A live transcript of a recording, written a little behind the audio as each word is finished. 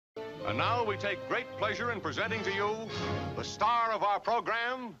And now we take great pleasure in presenting to you the star of our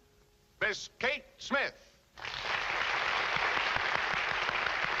program, Miss Kate Smith.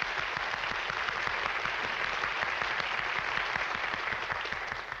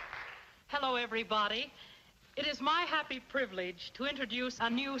 Hello, everybody. It is my happy privilege to introduce a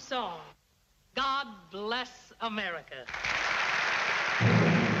new song, God Bless America.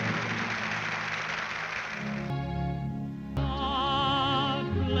 God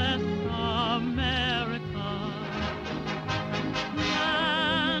bless America,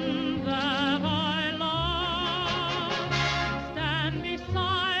 land that I love. Stand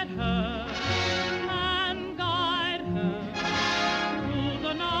beside her and guide her through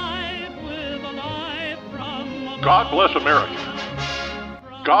the night with a light from above. God bless America.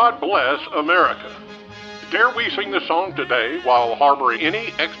 God bless America. Dare we sing this song today while harboring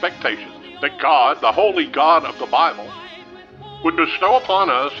any expectation that God, the holy God of the Bible, would bestow upon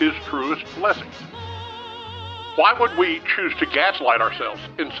us his truest blessings? Why would we choose to gaslight ourselves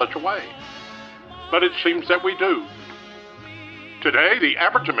in such a way? But it seems that we do. Today, the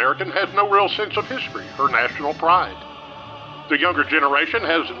average American has no real sense of history or national pride. The younger generation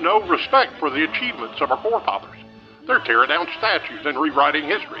has no respect for the achievements of our forefathers. They're tearing down statues and rewriting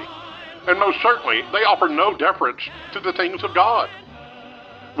history. And most certainly, they offer no deference to the things of God.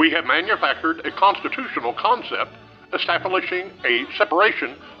 We have manufactured a constitutional concept establishing a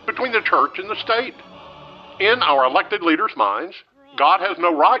separation between the church and the state. In our elected leaders' minds, God has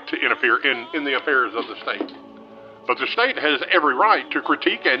no right to interfere in the affairs of the state. But the state has every right to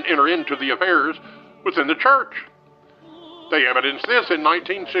critique and enter into the affairs within the church. They evidenced this in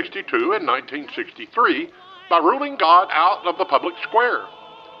 1962 and 1963 by ruling God out of the public square.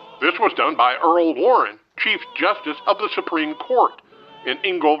 This was done by Earl Warren, Chief Justice of the Supreme Court, in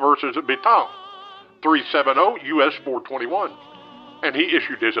Engel versus Beton, 370 U.S. 421, and he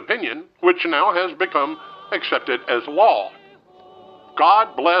issued his opinion, which now has become accepted as law.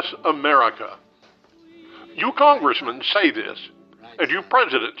 God bless America. You congressmen say this, and you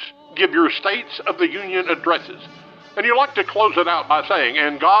presidents give your States of the Union addresses, and you like to close it out by saying,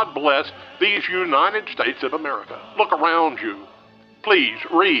 and God bless these United States of America. Look around you. Please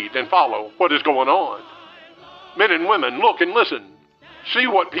read and follow what is going on. Men and women, look and listen. See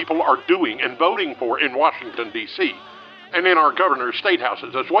what people are doing and voting for in Washington, D.C., and in our governor's state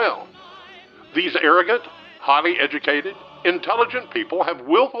houses as well. These arrogant, highly educated, intelligent people have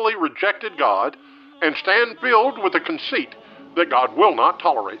willfully rejected God and stand filled with the conceit that God will not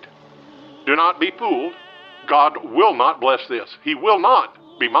tolerate. Do not be fooled. God will not bless this. He will not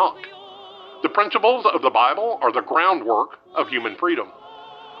be mocked. The principles of the Bible are the groundwork of human freedom.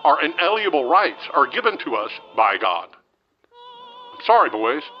 Our inalienable rights are given to us by God. Sorry,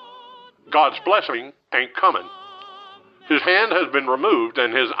 boys. God's blessing ain't coming. His hand has been removed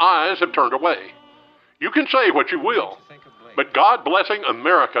and his eyes have turned away. You can say what you will, but God blessing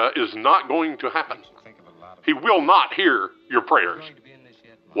America is not going to happen. He will not hear your prayers.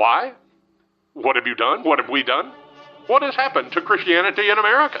 Why? What have you done? What have we done? What has happened to Christianity in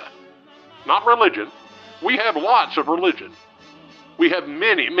America? Not religion. We have lots of religion. We have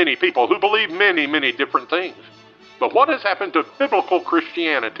many, many people who believe many, many different things. But what has happened to biblical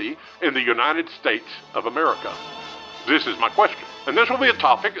Christianity in the United States of America? This is my question. And this will be a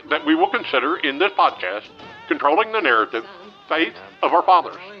topic that we will consider in this podcast, Controlling the Narrative, Faith of Our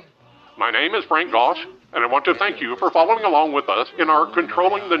Fathers. My name is Frank Goss, and I want to thank you for following along with us in our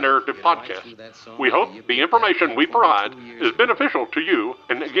Controlling the Narrative podcast. We hope the information we provide is beneficial to you,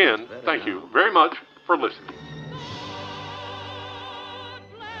 and again, thank you very much for listening.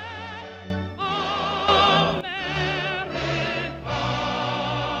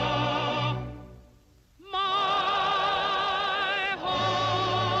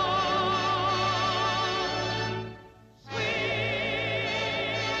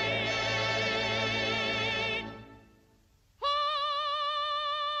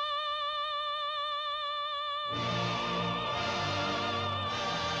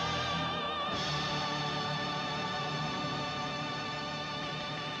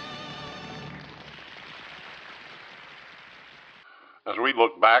 As we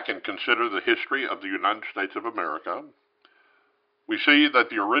look back and consider the history of the United States of America, we see that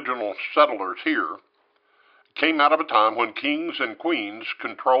the original settlers here came out of a time when kings and queens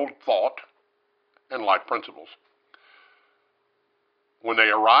controlled thought and life principles. When they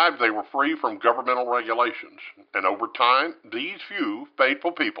arrived, they were free from governmental regulations, and over time, these few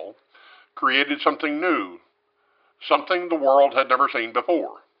faithful people created something new, something the world had never seen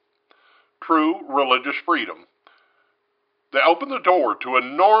before: true religious freedom. They opened the door to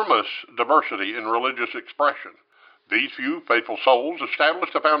enormous diversity in religious expression. These few faithful souls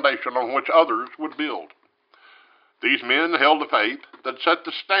established a foundation on which others would build. These men held a faith that set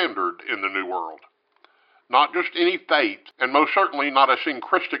the standard in the New World. Not just any faith, and most certainly not a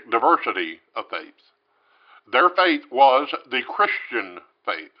syncretic diversity of faith. Their faith was the Christian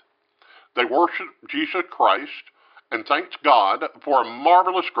faith. They worshiped Jesus Christ and thanked God for a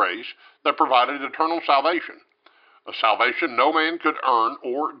marvelous grace that provided eternal salvation, a salvation no man could earn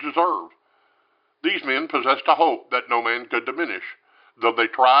or deserve. These men possessed a hope that no man could diminish, though they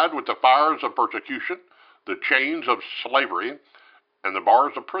tried with the fires of persecution, the chains of slavery, and the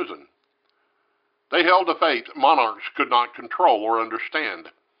bars of prison. They held a faith monarchs could not control or understand.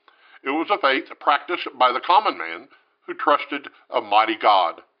 It was a faith practiced by the common man who trusted a mighty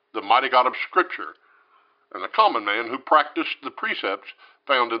God, the mighty God of Scripture, and the common man who practiced the precepts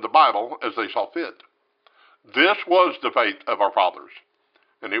found in the Bible as they saw fit. This was the faith of our fathers,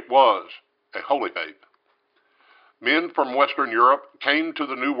 and it was a holy faith. Men from Western Europe came to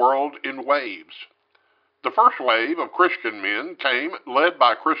the New World in waves. The first wave of Christian men came led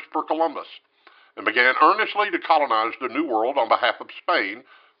by Christopher Columbus and began earnestly to colonize the New World on behalf of Spain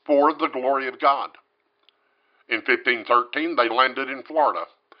for the glory of God. In 1513, they landed in Florida,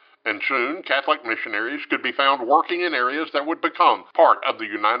 and soon Catholic missionaries could be found working in areas that would become part of the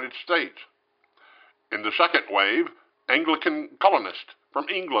United States. In the second wave, Anglican colonists from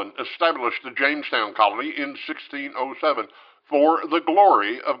England established the Jamestown colony in 1607 for the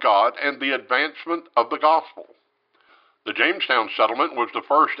glory of God and the advancement of the gospel. The Jamestown settlement was the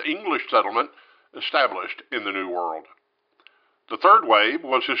first English settlement established in the New World. The third wave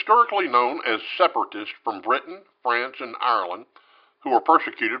was historically known as Separatists from Britain, France, and Ireland, who were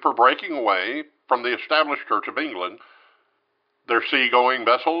persecuted for breaking away from the established Church of England. Their seagoing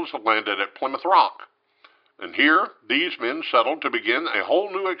vessels landed at Plymouth Rock, and here these men settled to begin a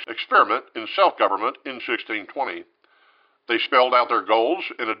whole new experiment in self-government in 1620. They spelled out their goals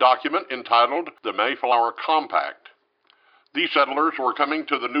in a document entitled the Mayflower Compact. These settlers were coming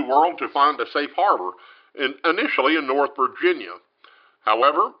to the New World to find a safe harbor, initially in North Virginia.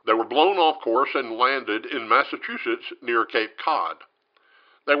 However, they were blown off course and landed in Massachusetts near Cape Cod.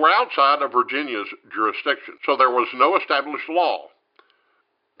 They were outside of Virginia's jurisdiction, so there was no established law.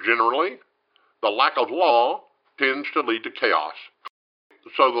 Generally, the lack of law tends to lead to chaos.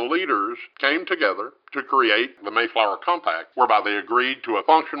 So the leaders came together to create the Mayflower Compact, whereby they agreed to a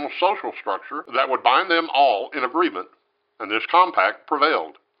functional social structure that would bind them all in agreement, and this compact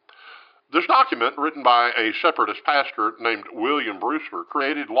prevailed. This document, written by a Separatist pastor named William Brewster,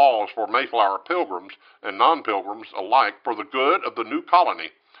 created laws for Mayflower pilgrims and non-pilgrims alike for the good of the new colony.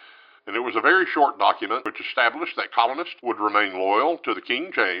 And it was a very short document which established that colonists would remain loyal to the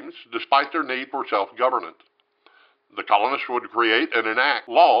King James despite their need for self-government. The colonists would create and enact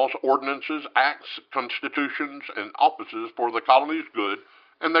laws, ordinances, acts, constitutions, and offices for the colony's good,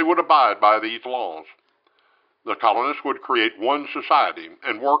 and they would abide by these laws. The colonists would create one society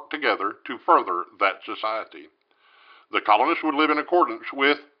and work together to further that society. The colonists would live in accordance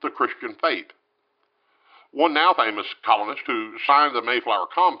with the Christian faith. One now famous colonist who signed the Mayflower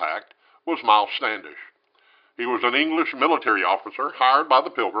Compact was Miles Standish. He was an English military officer hired by the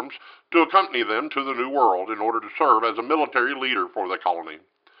Pilgrims to accompany them to the New World in order to serve as a military leader for the colony.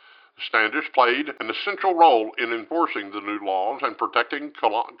 Standish played an essential role in enforcing the new laws and protecting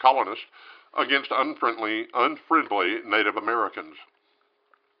colonists against unfriendly Native Americans.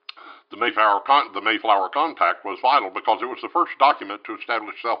 The Mayflower Compact was vital because it was the first document to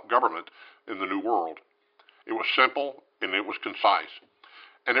establish self-government in the New World. It was simple and it was concise,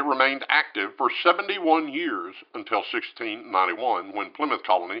 and it remained active for 71 years until 1691, when Plymouth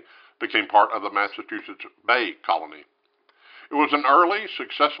Colony became part of the Massachusetts Bay Colony. It was an early,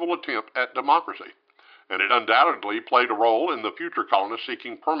 successful attempt at democracy, and it undoubtedly played a role in the future colonists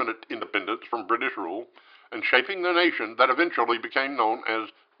seeking permanent independence from British rule and shaping the nation that eventually became known as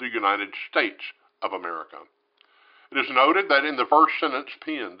the United States of America. It is noted that in the first sentence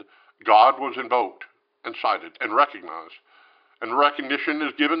penned, God was invoked and cited and recognized, and recognition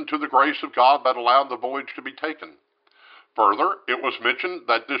is given to the grace of God that allowed the voyage to be taken. Further, it was mentioned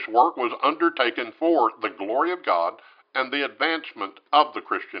that this work was undertaken for the glory of God and the advancement of the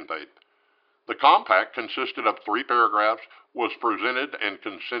Christian faith. The compact consisted of 3 paragraphs, was presented and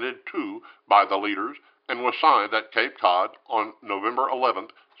consented to by the leaders, and was signed at Cape Cod on November 11,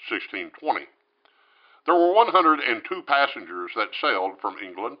 1620. There were 102 passengers that sailed from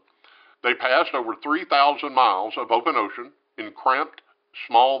England. They passed over 3,000 miles of open ocean in cramped,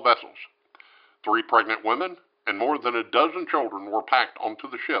 small vessels. 3 pregnant women and more than a dozen children were packed onto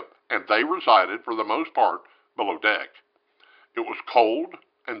the ship, and they resided, for the most part, below deck. It was cold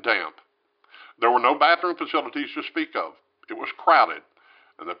and damp. There were no bathroom facilities to speak of. It was crowded,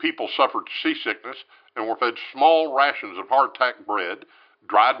 and the people suffered seasickness and were fed small rations of hardtack bread,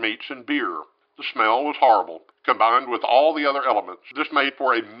 dried meats, and beer. The smell was horrible. Combined with all the other elements, this made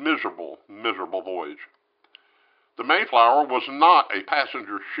for a miserable, miserable voyage. The Mayflower was not a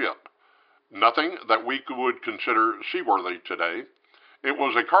passenger ship, nothing that we would consider seaworthy today. It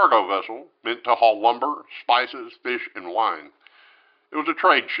was a cargo vessel meant to haul lumber, spices, fish, and wine. It was a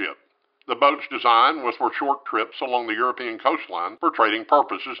trade ship. The boat's design was for short trips along the European coastline for trading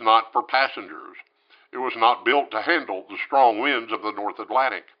purposes, not for passengers. It was not built to handle the strong winds of the North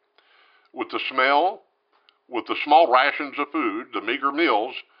Atlantic. With the smell, with the small rations of food, the meager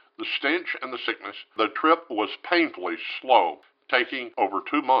meals, the stench, and the sickness, the trip was painfully slow, taking over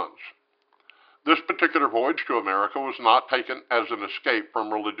 2 months. This particular voyage to America was not taken as an escape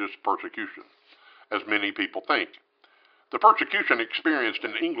from religious persecution, as many people think. The persecution experienced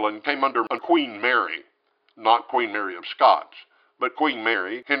in England came under Queen Mary, not Queen Mary of Scots, but Queen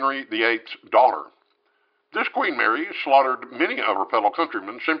Mary, Henry VIII's daughter. This Queen Mary slaughtered many of her fellow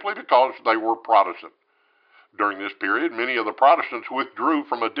countrymen simply because they were Protestant. During this period, many of the Protestants withdrew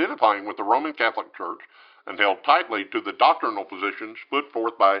from identifying with the Roman Catholic Church and held tightly to the doctrinal positions put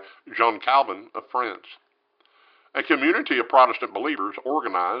forth by John Calvin of France. A community of Protestant believers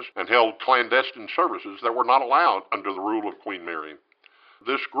organized and held clandestine services that were not allowed under the rule of Queen Mary.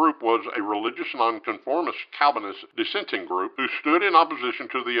 This group was a religious nonconformist Calvinist dissenting group who stood in opposition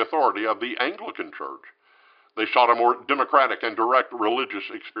to the authority of the Anglican Church. They sought a more democratic and direct religious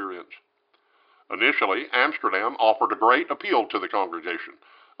experience. Initially, Amsterdam offered a great appeal to the congregation,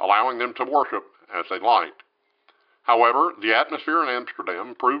 allowing them to worship as they liked. However, the atmosphere in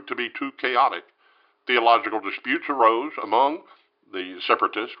Amsterdam proved to be too chaotic. Theological disputes arose among the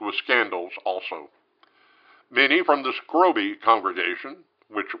Separatists, with scandals also. Many from the Scrooby congregation,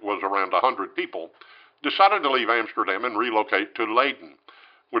 which was around 100 people, decided to leave Amsterdam and relocate to Leiden,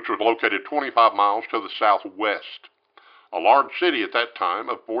 which was located 25 miles to the southwest. A large city at that time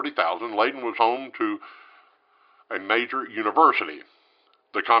of 40,000, Leiden was home to a major university.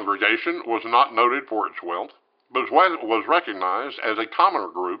 The congregation was not noted for its wealth, but was recognized as a commoner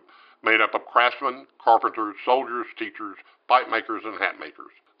group made up of craftsmen, carpenters, soldiers, teachers, pipe makers, and hat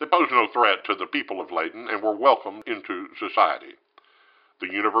makers. They posed no threat to the people of Leiden and were welcomed into society.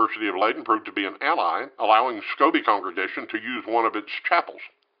 The University of Leiden proved to be an ally, allowing Scrooby congregation to use one of its chapels.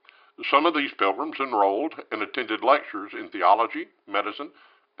 Some of these pilgrims enrolled and attended lectures in theology, medicine,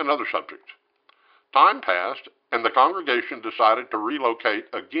 and other subjects. Time passed, and the congregation decided to relocate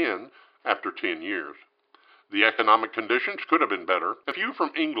again after 10 years. The economic conditions could have been better. A few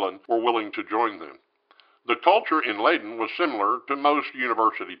from England were willing to join them. The culture in Leiden was similar to most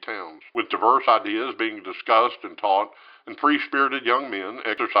university towns, with diverse ideas being discussed and taught, and free-spirited young men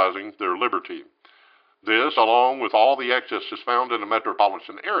exercising their liberty. This, along with all the excesses found in a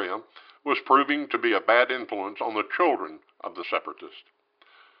metropolitan area, was proving to be a bad influence on the children of the Separatists.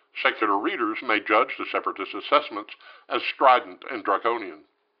 Secular readers may judge the Separatist assessments as strident and draconian.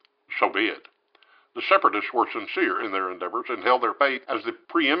 So be it. The Separatists were sincere in their endeavors and held their faith as the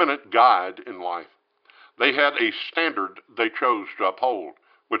preeminent guide in life. They had a standard they chose to uphold,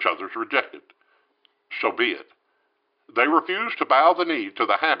 which others rejected. So be it. They refused to bow the knee to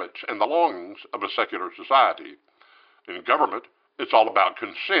the habits and the longings of a secular society. In government, it's all about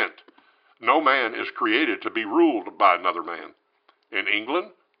consent. No man is created to be ruled by another man. In England,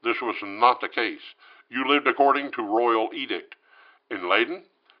 this was not the case. You lived according to royal edict. In Leiden,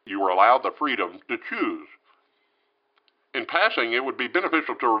 you were allowed the freedom to choose. In passing, it would be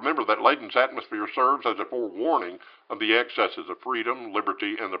beneficial to remember that Leiden's atmosphere serves as a forewarning of the excesses of freedom,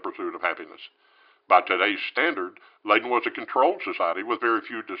 liberty, and the pursuit of happiness. By today's standard, Leiden was a controlled society with very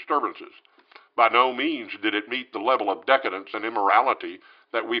few disturbances. By no means did it meet the level of decadence and immorality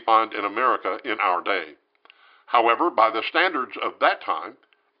that we find in America in our day. However, by the standards of that time,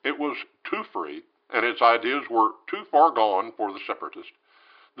 it was too free, and its ideas were too far gone for the Separatists.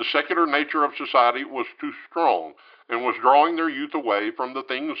 The secular nature of society was too strong, and was drawing their youth away from the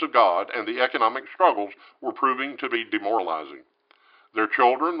things of God, and the economic struggles were proving to be demoralizing. Their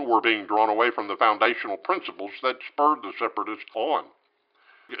children were being drawn away from the foundational principles that spurred the Separatists on.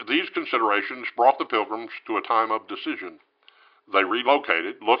 These considerations brought the Pilgrims to a time of decision. They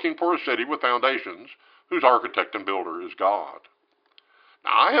relocated, looking for a city with foundations whose architect and builder is God.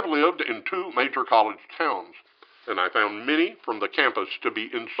 Now, I have lived in 2 major college towns, and I found many from the campus to be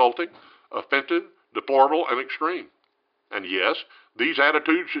insulting, offensive, deplorable, and extreme. And yes, these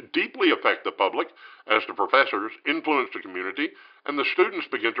attitudes deeply affect the public as the professors influence the community and the students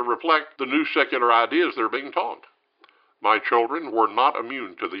begin to reflect the new secular ideas they're being taught. My children were not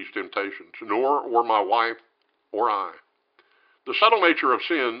immune to these temptations, nor were my wife or I. The subtle nature of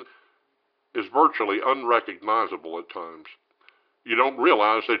sin is virtually unrecognizable at times. You don't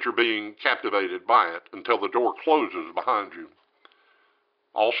realize that you're being captivated by it until the door closes behind you.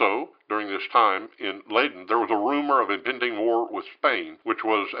 Also, during this time in Leyden, there was a rumor of impending war with Spain, which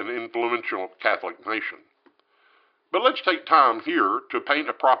was an influential Catholic nation. But let's take time here to paint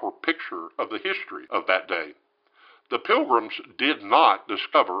a proper picture of the history of that day. The Pilgrims did not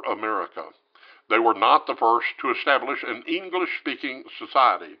discover America. They were not the first to establish an English-speaking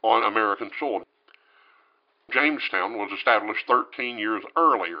society on American soil. Jamestown was established 13 years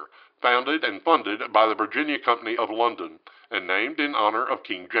earlier, founded and funded by the Virginia Company of London, and named in honor of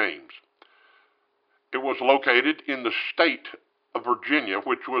King James. It was located in the state of Virginia,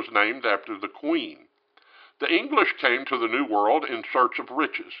 which was named after the Queen. The English came to the New World in search of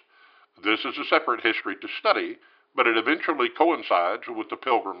riches. This is a separate history to study, but it eventually coincides with the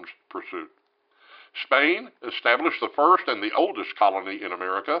Pilgrims' pursuit. Spain established the first and the oldest colony in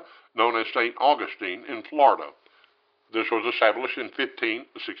America, known as St. Augustine in Florida. This was established in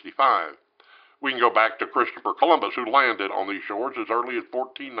 1565. We can go back to Christopher Columbus, who landed on these shores as early as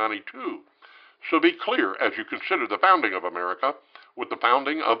 1492. So be clear as you consider the founding of America with the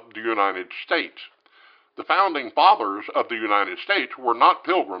founding of the United States. The founding fathers of the United States were not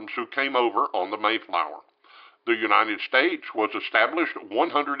pilgrims who came over on the Mayflower. The United States was established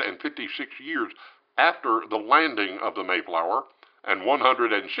 156 years after the landing of the Mayflower and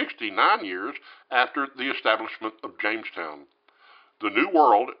 169 years after the establishment of Jamestown. The New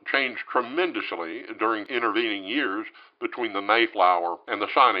World changed tremendously during intervening years between the Mayflower and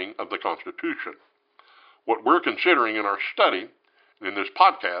the signing of the Constitution. What we're considering in our study, in this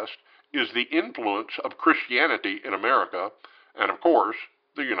podcast, is the influence of Christianity in America and, of course,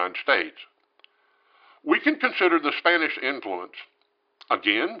 the United States. We can consider the Spanish influence.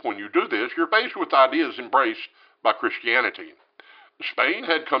 Again, when you do this, you're faced with ideas embraced by Christianity. Spain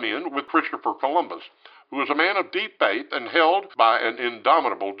had come in with Christopher Columbus, who was a man of deep faith and held by an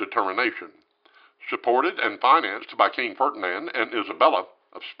indomitable determination. Supported and financed by King Ferdinand and Isabella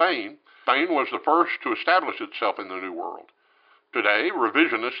of Spain, Spain was the first to establish itself in the New World. Today,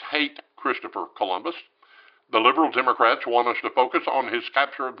 revisionists hate Christopher Columbus. The liberal Democrats want us to focus on his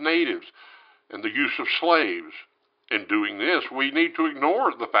capture of natives and the use of slaves. In doing this, we need to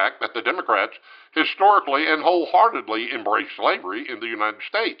ignore the fact that the Democrats historically and wholeheartedly embraced slavery in the United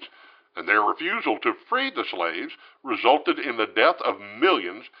States, and their refusal to free the slaves resulted in the death of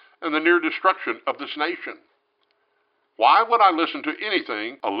millions and the near destruction of this nation. Why would I listen to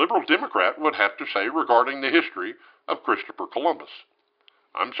anything a liberal Democrat would have to say regarding the history of Christopher Columbus?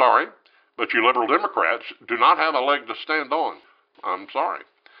 I'm sorry, but you liberal Democrats do not have a leg to stand on. I'm sorry.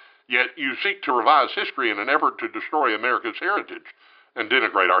 Yet you seek to revise history in an effort to destroy America's heritage and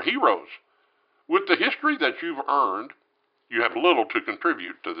denigrate our heroes. With the history that you've earned, you have little to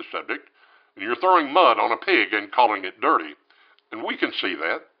contribute to the subject, and you're throwing mud on a pig and calling it dirty, and we can see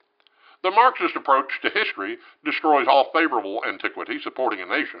that. The Marxist approach to history destroys all favorable antiquity supporting a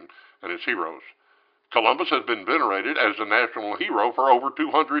nation and its heroes. Columbus has been venerated as a national hero for over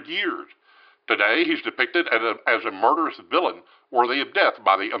 200 years. Today, he's depicted as a murderous villain worthy of death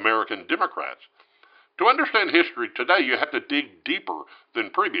by the American Democrats. To understand history today, you have to dig deeper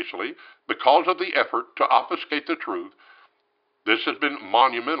than previously because of the effort to obfuscate the truth. This has been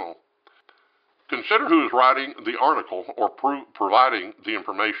monumental. Consider who is writing the article or providing the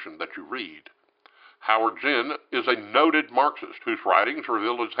information that you read. Howard Zinn is a noted Marxist whose writings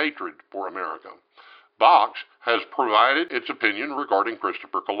reveal his hatred for America. Vox has provided its opinion regarding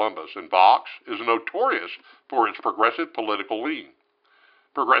Christopher Columbus, and Vox is notorious for its progressive political lean.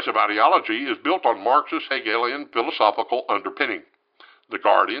 Progressive ideology is built on Marxist Hegelian philosophical underpinning. The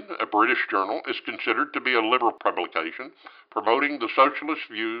Guardian, a British journal, is considered to be a liberal publication promoting the socialist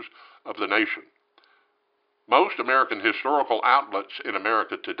views of the nation. Most American historical outlets in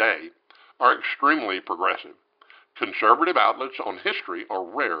America today are extremely progressive. Conservative outlets on history are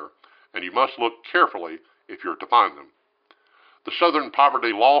rare, and you must look carefully if you're to find them. The Southern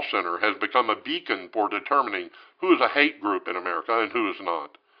Poverty Law Center has become a beacon for determining who is a hate group in America and who is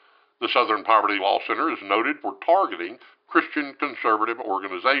not. The Southern Poverty Law Center is noted for targeting Christian conservative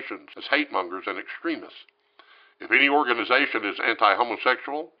organizations as hate mongers and extremists. If any organization is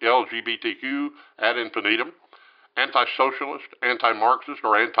anti-homosexual, LGBTQ ad infinitum, anti-socialist, anti-Marxist,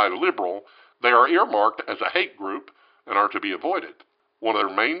 or anti-liberal, they are earmarked as a hate group and are to be avoided. One of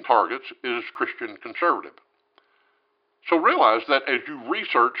their main targets is Christian conservative. So realize that as you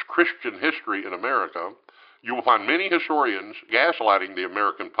research Christian history in America, you will find many historians gaslighting the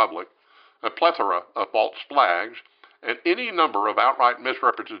American public, a plethora of false flags, and any number of outright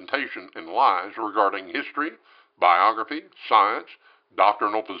misrepresentation and lies regarding history, biography, science,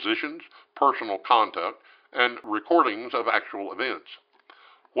 doctrinal positions, personal conduct, and recordings of actual events.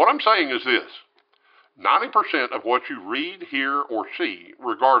 What I'm saying is this: 90% of what you read, hear, or see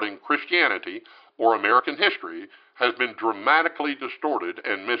regarding Christianity or American history has been dramatically distorted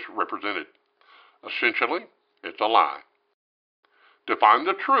and misrepresented. Essentially, it's a lie. To find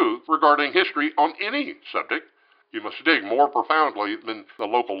the truth regarding history on any subject, you must dig more profoundly than the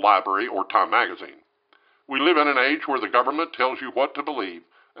local library or Time magazine. We live in an age where the government tells you what to believe,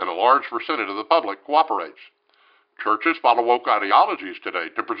 and a large percentage of the public cooperates. Churches follow woke ideologies today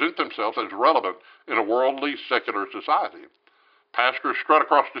to present themselves as relevant in a worldly, secular society. Pastors strut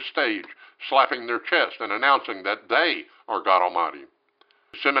across the stage, slapping their chest and announcing that they are God Almighty.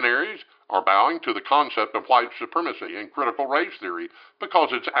 Seminaries are bowing to the concept of white supremacy and critical race theory because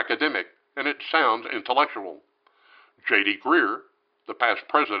it's academic and it sounds intellectual. J.D. Greer, the past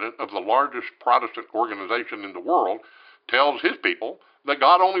president of the largest Protestant organization in the world, tells his people that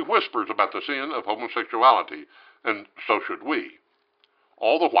God only whispers about the sin of homosexuality, and so should we.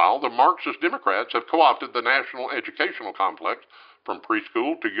 All the while, the Marxist Democrats have co-opted the national educational complex from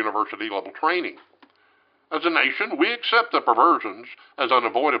preschool to university-level training. As a nation, we accept the perversions as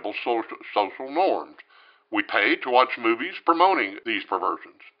unavoidable social norms. We pay to watch movies promoting these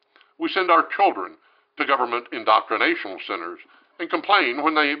perversions. We send our children to government indoctrination centers and complain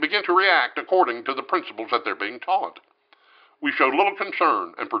when they begin to react according to the principles that they're being taught. We show little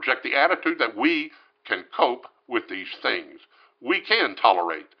concern and project the attitude that we can cope with these things. We can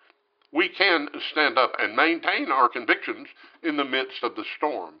tolerate. We can stand up and maintain our convictions in the midst of the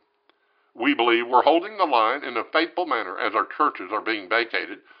storm. We believe we're holding the line in a faithful manner as our churches are being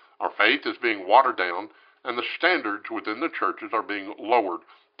vacated, our faith is being watered down, and the standards within the churches are being lowered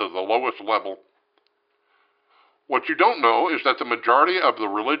to the lowest level. What you don't know is that the majority of the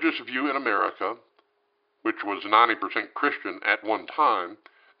religious view in America, which was 90% Christian at one time,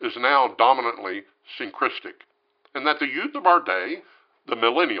 is now dominantly syncretic, and that the youth of our day, the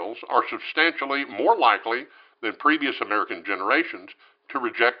millennials, are substantially more likely than previous American generations to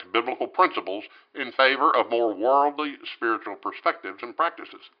reject biblical principles in favor of more worldly spiritual perspectives and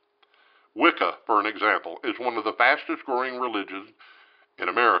practices. Wicca, for an example, is one of the fastest growing religions in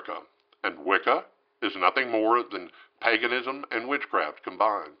America, and Wicca is nothing more than paganism and witchcraft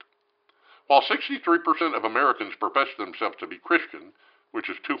combined. While 63% of Americans profess themselves to be Christian, which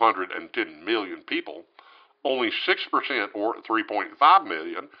is 210 million people, only 6%, or 3.5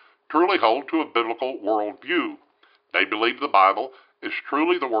 million, truly hold to a biblical worldview. They believe the Bible is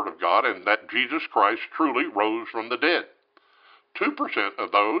truly the Word of God and that Jesus Christ truly rose from the dead. 2%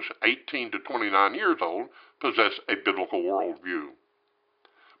 of those 18 to 29 years old possess a biblical worldview.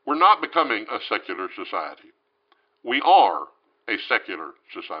 We're not becoming a secular society. We are a secular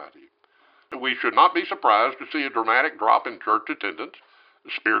society. We should not be surprised to see a dramatic drop in church attendance,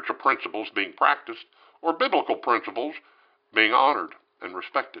 spiritual principles being practiced, or biblical principles being honored and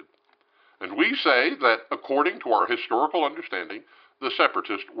respected. And we say that, according to our historical understanding, the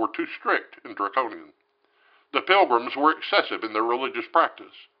Separatists were too strict and draconian. The Pilgrims were excessive in their religious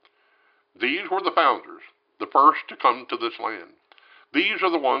practice. These were the founders, the first to come to this land. These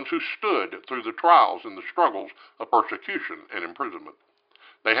are the ones who stood through the trials and the struggles of persecution and imprisonment.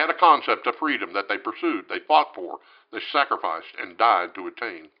 They had a concept of freedom that they pursued, they fought for, they sacrificed, and died to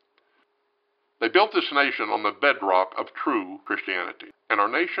attain. They built this nation on the bedrock of true Christianity, and our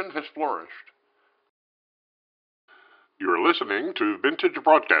nation has flourished. You are listening to Vintage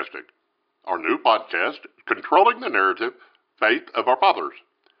Broadcasting, our new podcast, Controlling the Narrative, Faith of Our Fathers.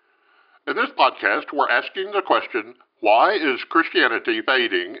 In this podcast, we're asking the question, why is Christianity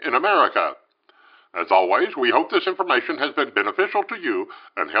fading in America? As always, we hope this information has been beneficial to you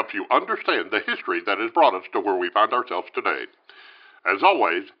and helps you understand the history that has brought us to where we find ourselves today. As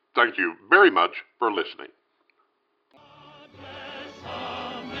always, thank you very much for listening.